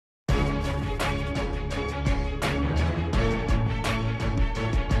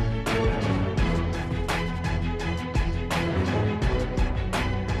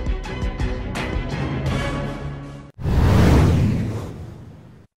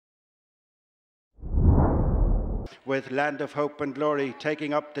with Land of Hope and Glory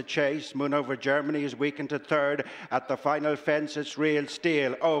taking up the chase. Moon Over Germany is weakened to third. At the final fence, it's Real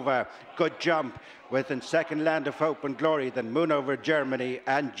Steel over. Good jump with in second Land of Hope and Glory, then Moon Over Germany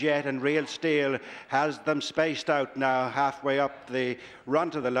and Jet, and Real Steel has them spaced out now halfway up the run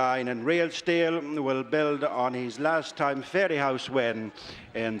to the line, and Real Steel will build on his last time Fairy House win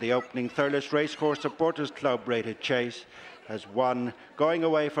in the opening Thurles Racecourse Supporters Club rated chase. Has won going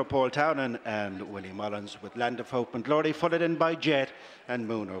away for Paul Townend and Willie Mullins, with Land of Hope and Glory followed in by Jet and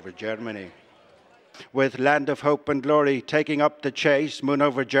Moon Over Germany. With Land of Hope and Glory taking up the chase, Moon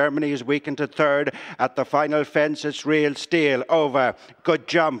Over Germany is weakened to third. At the final fence, it's Real Steel over. Good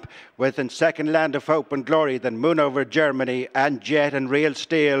jump with in second Land of Hope and Glory, then Moon Over Germany and Jet, and Real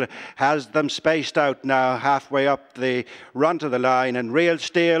Steel has them spaced out now halfway up the run to the line, and Real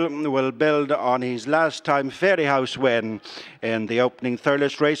Steel will build on his last time Fairy House win in the opening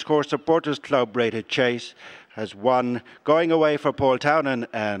Thurles Racecourse Supporters Club rated chase. Has won going away for Paul Townend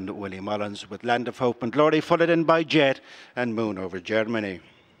and Willie Mullins, with Land of Hope and Glory followed in by Jet and Moon Over Germany.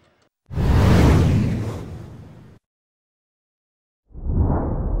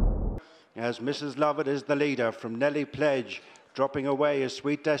 As Mrs. Lovett is the leader from Nellie Pledge, dropping away is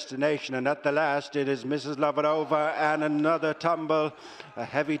Sweet Destination, and at the last it is Mrs. Lovett over and another tumble, a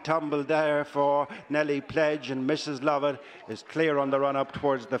heavy tumble there for Nellie Pledge, and Mrs. Lovett is clear on the run up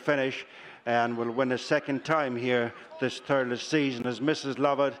towards the finish and will win a second time here this Thurles season, as Mrs.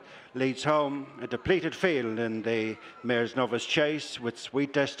 Lovett leads home a depleted field in the Mare's Novice Chase, with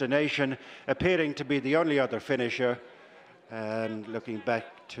Sweet Destination appearing to be the only other finisher. And looking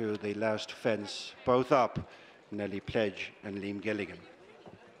back to the last fence, both up, Nellie Pledge and Liam Gilligan.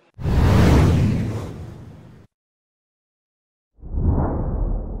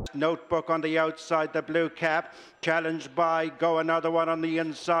 Notebook on the outside, the blue cap, challenged by Go Another One on the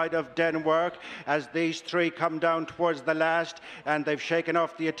inside of Denwork, as these three come down towards the last, and they've shaken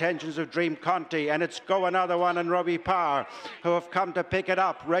off the attentions of Dream Conti, and it's Go Another One and Robbie Power who have come to pick it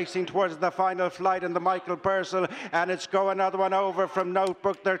up, racing towards the final flight in the Michael Purcell, and it's Go Another One over from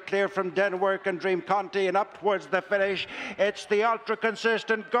Notebook. They're clear from Denwork and Dream Conti, and up towards the finish it's the ultra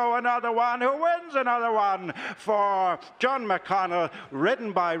consistent Go Another One who wins another one for John McConnell,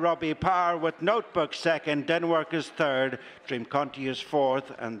 ridden by Robbie Power, with Notebook second, Denwork is third, Dream Conti is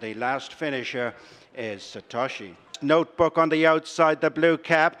fourth, and the last finisher is Satoshi. Notebook on the outside, the blue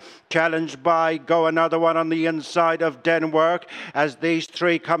cap, challenged by Go Another One on the inside of Denwork, as these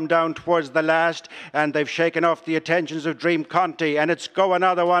three come down towards the last, and they've shaken off the attentions of Dream Conti, and it's Go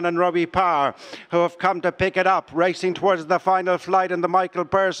Another One and Robbie Power who have come to pick it up, racing towards the final flight in the Michael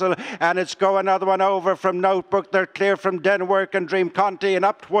Purcell, and it's Go Another One over from Notebook. They're clear from Denwork and Dream Conti, and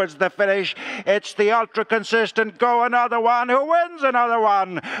up towards the finish it's the ultra consistent Go Another One who wins another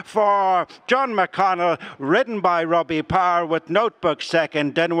one for John McConnell, ridden by Robbie Power, with Notebook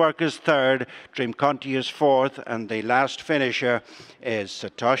second, Denwork is third, Dream Conti is fourth, and the last finisher is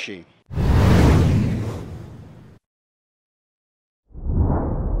Satoshi.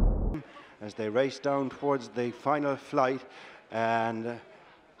 As they race down towards the final flight, and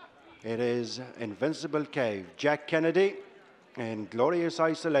it is Invincible Cave, Jack Kennedy in glorious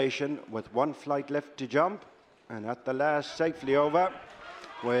isolation with one flight left to jump, and at the last safely over,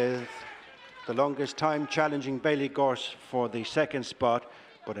 with the longest time challenging Bailey Gorse for the second spot,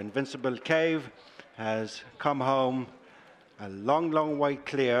 but Invincible Cave has come home a long way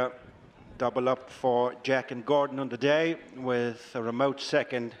clear. Double up for Jack and Gordon on the day, with a remote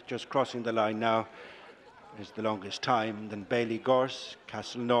second just crossing the line now is the longest time. Then Bailey Gorse,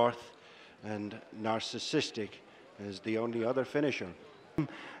 Castle North and Narcissistic is the only other finisher.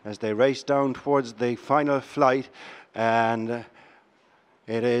 As they race down towards the final flight, and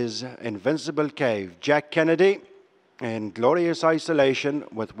it is Invincible Cave, Jack Kennedy in glorious isolation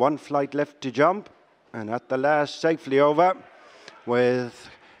with one flight left to jump, and at the last safely over, with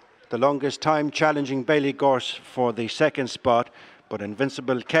the longest time challenging Bailey Gorse for the second spot, but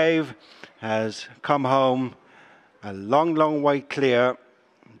Invincible Cave has come home a long way clear.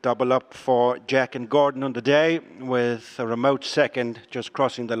 Double up for Jack and Gordon on the day, with a remote second just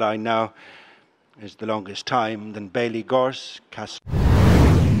crossing the line now is the longest time. Then Bailey Gorse, Castle.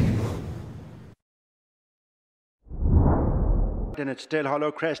 And it's still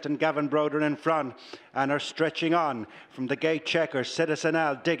Hollow Crest and Gavin Broder in front, and are stretching on from the gate checker. Citizen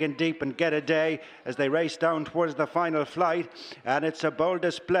Al digging deep and Get a Day as they race down towards the final flight, and it's a bold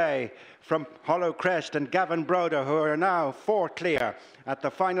display from Hollow Crest and Gavin Broder, who are now four clear at the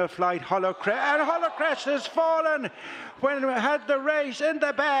final flight. Hollow Crest has fallen when we had the race in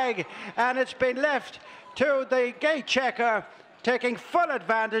the bag, and it's been left to the gate checker taking full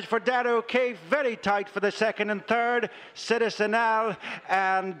advantage for Dara O'Keefe, very tight for the second and third, Citizen Al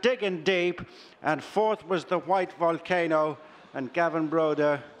and Digging Deep, and fourth was the White Volcano, and Gavin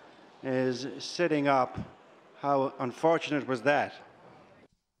Broder is sitting up. How unfortunate was that?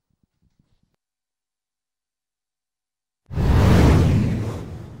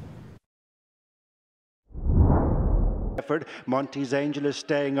 Monty's Angel is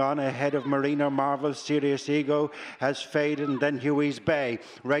staying on ahead of Marina Marvel. Serious Ego has faded, and then Huey's Bay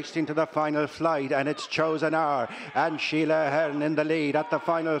racing to the final flight, and it's Chosen Hour and Sheila Hearn in the lead at the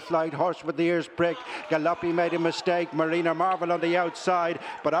final flight. Horse with the ears pricked. Galoppi made a mistake. Marina Marvel on the outside,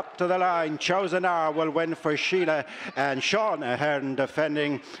 but up to the line. Chosen Hour will win for Sheila, and Sean Hearn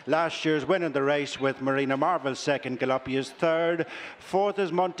defending last year's win in the race with Marina Marvel second. Galoppi is third. Fourth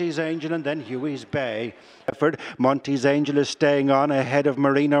is Monty's Angel, and then Huey's Bay. Monty's Angel is staying on ahead of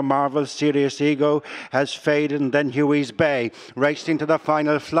Marina Marvel. Serious Ego has faded, and then Huey's Bay racing to the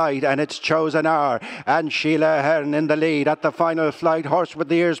final flight, and it's Chosen Hour and Sheila Hearn in the lead at the final flight. Horse with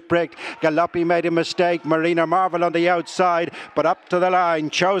the ears pricked. Galoppi made a mistake. Marina Marvel on the outside, but up to the line.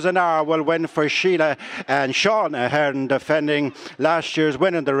 Chosen Hour will win for Sheila, and Sean Hearn defending last year's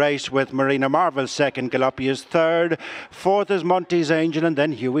win in the race with Marina Marvel second. Galoppi is third. Fourth is Monty's Angel, and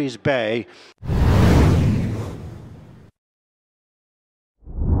then Huey's Bay.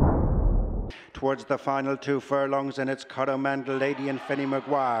 Towards the final 2 furlongs, and it's Coromandel Lady and Finny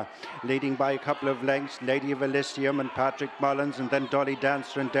Maguire leading by a couple of lengths. Lady of Elysium and Patrick Mullins, and then Dolly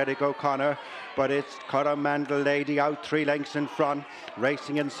Dancer and Derek O'Connor. But it's Coromandel Lady out 3 lengths in front,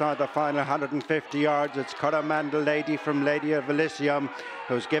 racing inside the final 150 yards. It's Coromandel Lady from Lady of Elysium,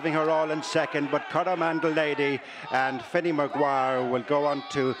 who's giving her all in second, but Coromandel Lady and Finny Maguire will go on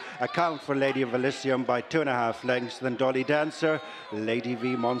to account for Lady of Elysium by 2.5 lengths. Then Dolly Dancer, Lady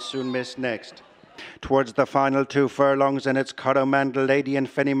V Monsoon Miss next. Towards the final 2 furlongs, and it's Coromandel Lady and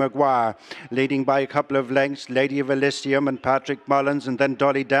Finny Maguire leading by a couple of lengths. Lady of Elysium and Patrick Mullins, and then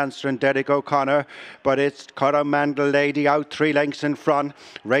Dolly Dancer and Derek O'Connor. But it's Coromandel Lady out 3 lengths in front,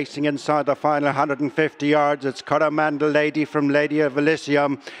 racing inside the final 150 yards. It's Coromandel Lady from Lady of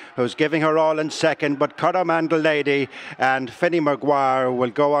Elysium, who's giving her all in second, but Coromandel Lady and Finny Maguire will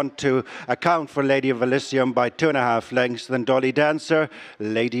go on to account for Lady of Elysium by 2.5 lengths. Then Dolly Dancer,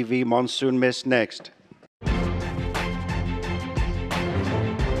 Lady V Monsoon Miss next.